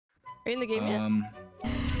you in the game yet?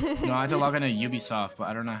 No, I have to log into Ubisoft, but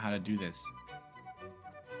I don't know how to do this.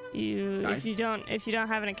 If you don't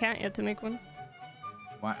have an account, you have to make one.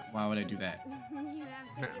 Why would I do that?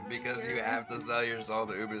 Because you have to sell your soul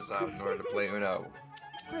to Ubisoft in order to play Uno.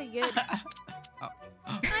 Pretty good.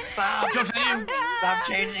 Stop! Joke's on you! Stop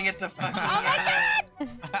changing it to fucking. Oh my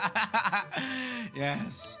god!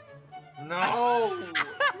 Yes. No!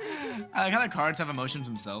 I like how the cards have emotions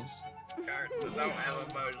themselves. Cards don't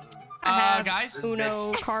have emotions. Guys.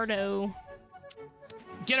 Uno Cardo.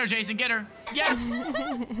 Get her, Jason, get her! Yes!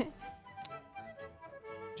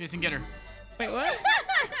 Jason, get her. Wait, what?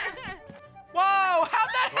 Whoa! How'd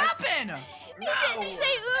that happen? No! He didn't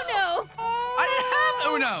say Uno! I didn't have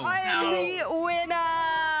Uno! I am the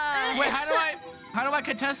winner! Wait, how do I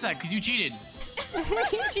contest that? Because you cheated.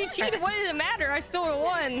 She cheated. What does it matter? I still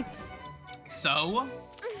won. So? Oh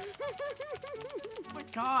my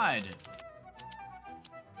god.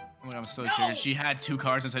 Oh my god, I'm so triggered. She had 2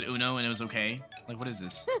 cards that said Uno and it was okay. Like, what is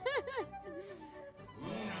this?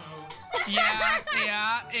 Yeah.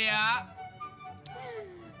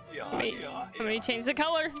 Wait, somebody change the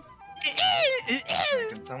color.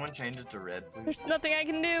 Can someone change it to red, please? There's nothing I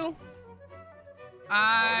can do.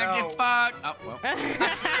 Get fucked. Oh, well.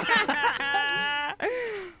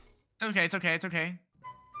 It's okay.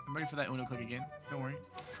 I'm ready for that Uno click again. Don't worry.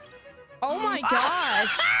 Oh my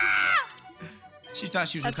gosh. She thought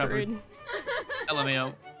she was That's recovered. rude.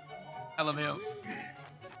 LMAO.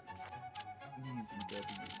 Easy, baby.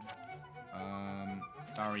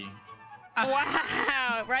 Sorry.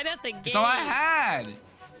 Wow, right at the gate. That's all I had.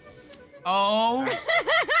 Oh,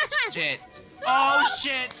 shit. Oh,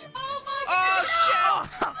 shit. Oh,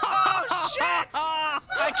 shit.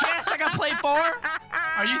 I can't stack on play 4?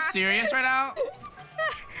 Are you serious right now?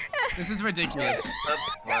 This is ridiculous. That's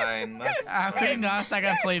fine. How can you not stack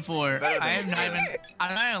on play 4? Better than I'm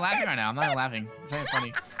not even laughing right now. I'm not even laughing. It's not even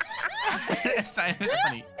funny. It's not even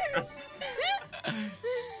funny.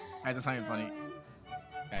 Guys, it's not even funny.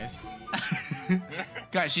 Guys.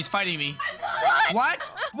 Guys, she's fighting me.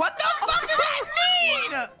 What? What the fuck does that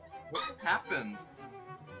mean? What happens?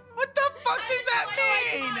 What the fuck does that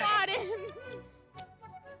mean? Got him.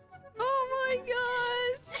 Oh my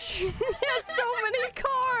gosh. He has so many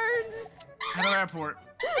cards. How do I report?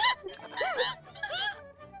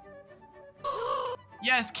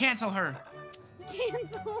 Yes, cancel her.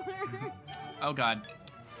 Cancel her. Oh god.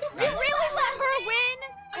 We really let her win?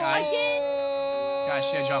 Guys. Again? Guys,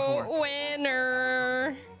 she had draw 4.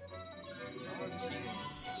 Winner.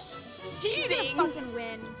 She's gonna Cheating. fucking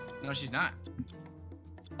win. No, she's not.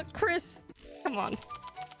 Chris, come on.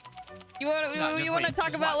 You want to No, just talk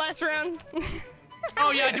wait, about just last round?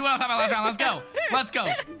 Oh yeah, I do want to talk about last round. Let's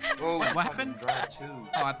go. Oh, Wait, what happened? Draw 2.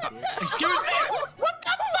 Oh, I thought. Excuse me. What the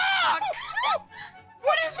fuck?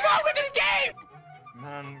 What is wrong with this game?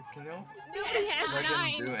 Man, can you? Nobody has I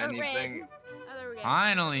 9 didn't do or anything. red. Oh, there we go.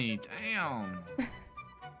 Finally, damn. I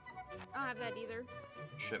don't have that either.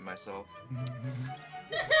 Shit myself.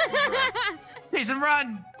 Jason,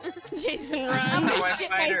 run! Jason, I'm run. How do I shit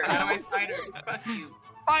fight her? How do I myself. fight her? Fuck you.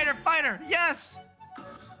 Fight her! Yes!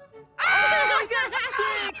 Oh,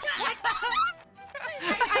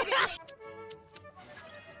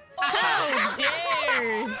 how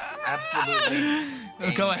dare!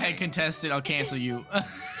 Absolutely. Go ahead, contest it. I'll cancel you.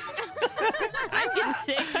 I'm getting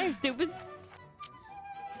 6. I'm stupid.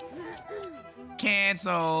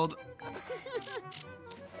 Cancelled.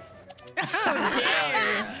 How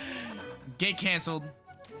dare! Get cancelled.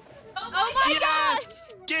 Oh my gosh!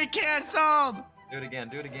 Get cancelled. Do it again.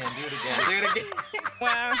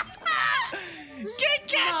 Wow. Get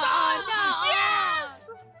canceled. No. Yes.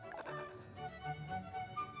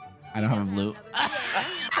 I don't have a loot.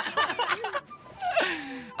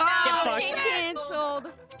 Oh, fucked. Get canceled.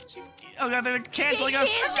 Oh god, they're canceling us.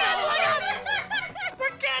 Get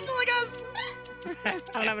They're canceling us.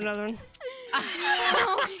 I don't have another one.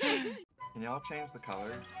 Can y'all change the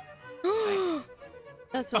color? Thanks.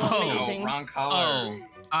 That's Oh. amazing. No, wrong color. Oh,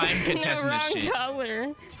 I'm contesting Wrong this shit.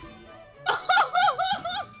 color.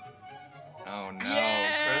 Oh no,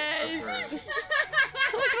 Yes. Christopher.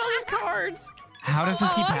 Look at all these cards. How does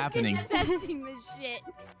this keep I'm happening? Contesting this shit.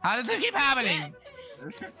 How does this keep happening?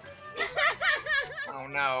 Oh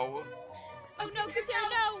no. Oh no, Cassell,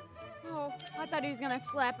 no! Oh, I thought he was gonna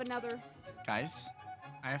slap another. Guys,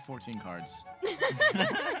 I have 14 cards.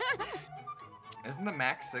 Isn't the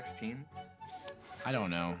max 16? I don't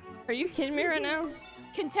know. Are you kidding me right now?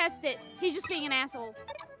 Contest it. He's just being an asshole.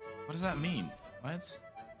 What does that mean? What?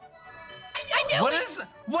 I knew What it! does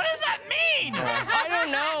that mean? I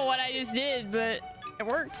don't know what I just did, but it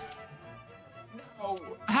worked.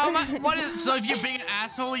 How am I? What is? So if you're being an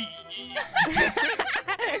asshole, you test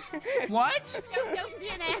it? What? Don't be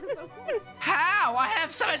an asshole. How? I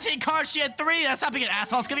have 17 cards. She had 3. That's not being an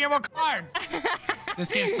asshole. It's giving her more cards. This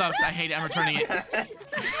game sucks. I hate it. I'm returning it.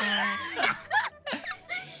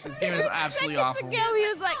 This game is absolutely awful. Seconds ago, he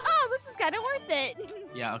was like, "Oh, this is kind of worth it."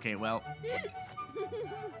 Yeah. Okay. Well.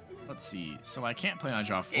 Let's see. So I can't play on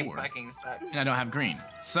draw 4. Game fucking sucks. And I don't have green.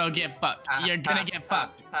 So get fucked. You're gonna get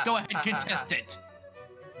fucked. Go ahead, contest it.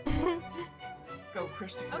 Go,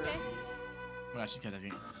 Christopher. Okay. Well, she's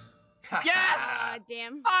contesting. Yes! Ah,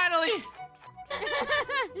 damn. Finally!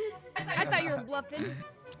 I thought you were bluffing.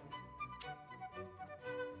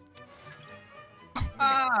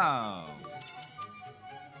 Oh.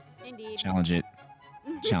 Indeed. Challenge it.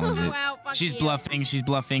 Challenge it. Wow, fuck She's you. bluffing. She's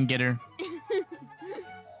bluffing. Get her.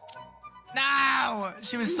 No!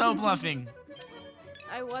 She was so bluffing.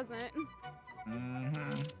 I wasn't.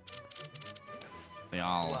 They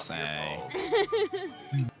all Bluff say.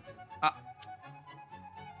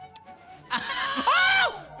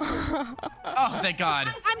 Oh, thank God.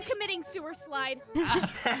 I'm committing sewer slide. I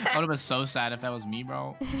would have been so sad if that was me,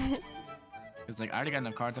 bro. Cause like I already got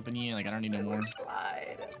enough cards up in here. Like I don't need no more.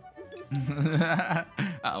 Slide.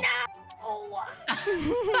 Uh-oh.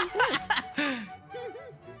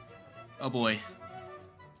 Oh boy.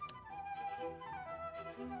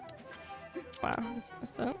 Wow, that's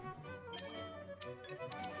messed up.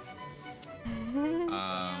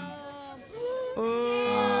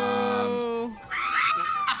 Ooh.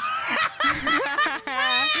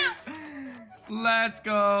 Let's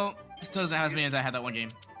go. Still doesn't have as many as I had that one game.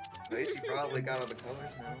 At least you probably got all the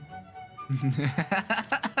colors now.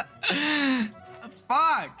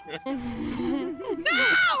 Fuck! No!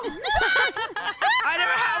 I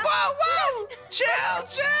never had. Whoa, whoa! Chill,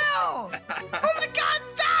 chill! Oh my God,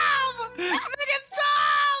 stop! Nigga,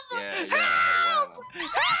 stop! Yeah, Help!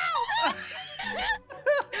 Help!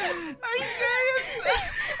 Are you serious?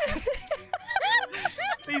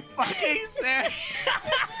 Are you fucking serious?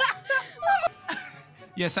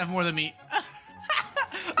 Yes, have more than me.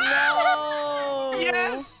 No!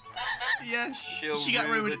 Yes! Yes! She'll She got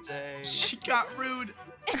rue rude. the day. She got rude.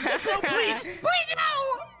 No, please! Please,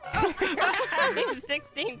 no!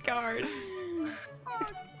 16 cards.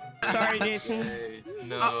 Sorry, Jason. Hey,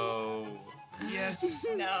 no. Yes.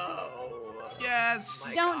 No. Yes.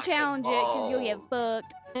 My Don't cock challenge it, and because you'll get balls.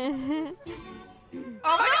 fucked.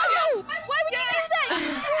 Oh my God, yes! Why would you do that? She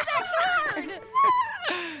threw that card!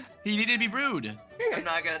 He needed to be rude. I'm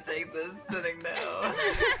not gonna take this sitting down.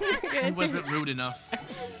 He wasn't rude enough.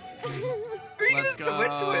 Who are you gonna Let's switch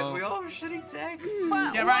go. with? We all have shitty decks.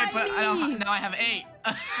 Yeah, right, but I don't, now I have 8.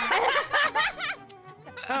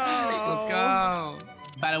 Oh. Let's go.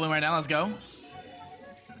 Battle win right now, let's go. No.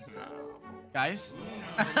 Guys.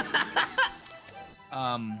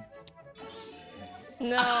 No.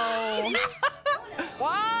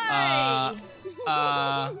 Why?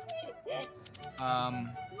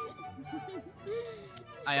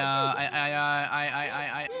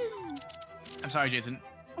 I'm sorry, Jason.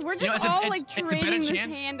 We're You know, just it's a- all it's- like it's a better trading this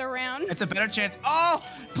chance. hand around. It's a better chance. Oh,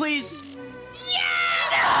 please.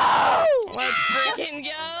 Let's freaking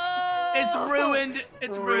go! It's ruined.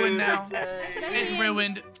 It's ruined now. Day. It's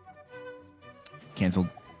ruined. Cancelled.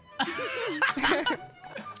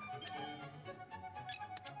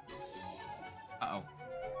 Uh-oh.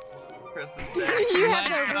 Chris's deck. You have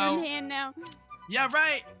Let's the go. ruined hand now. Yeah,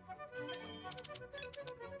 right.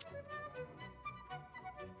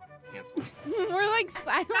 Cancel. We're like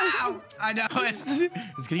silent. Ow. I know.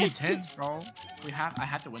 It's getting intense, bro. I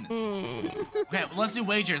have to win this. Okay, well, let's do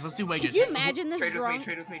wagers. Let's do wagers. Could you imagine this Trade with me, drunk?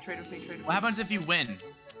 trade with me, trade with me, trade with What me. happens if you win?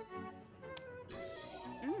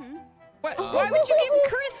 What? Why would you give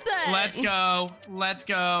Chris that? Let's go. Let's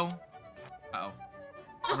go. Uh-oh.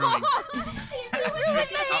 Ruined. Ruined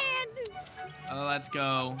the hand. Let's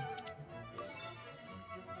go.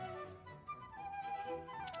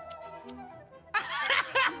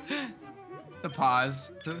 The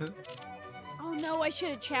pause. Oh no, I should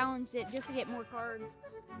have challenged it just to get more cards.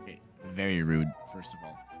 Okay, very rude, first of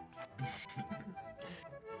all.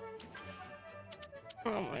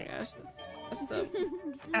 Oh my gosh, that's messed up.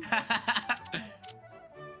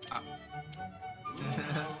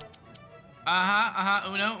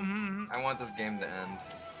 Uno. Mm-hmm. I want this game to end.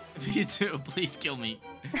 Me too. Please kill me.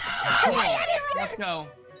 Cool. Let's go.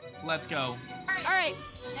 Let's go. All right,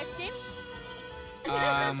 next game.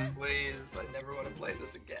 Please, I never want to play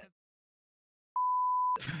this again.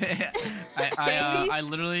 I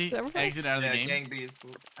literally Is that right? exited out of the Yeah, game. Gang Beasts.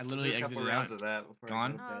 I literally Do a couple exited rounds out. of that before I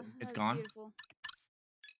Gone? go to bed. It's that was gone? beautiful.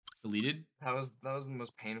 Deleted? That was the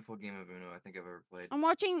most painful game of Uno I think I've ever played. I'm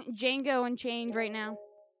watching Django Unchained right now.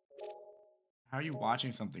 How are you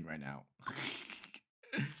watching something right now?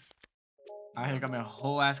 I got my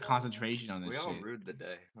whole ass concentration on this We shit. all rued the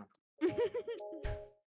day. Huh?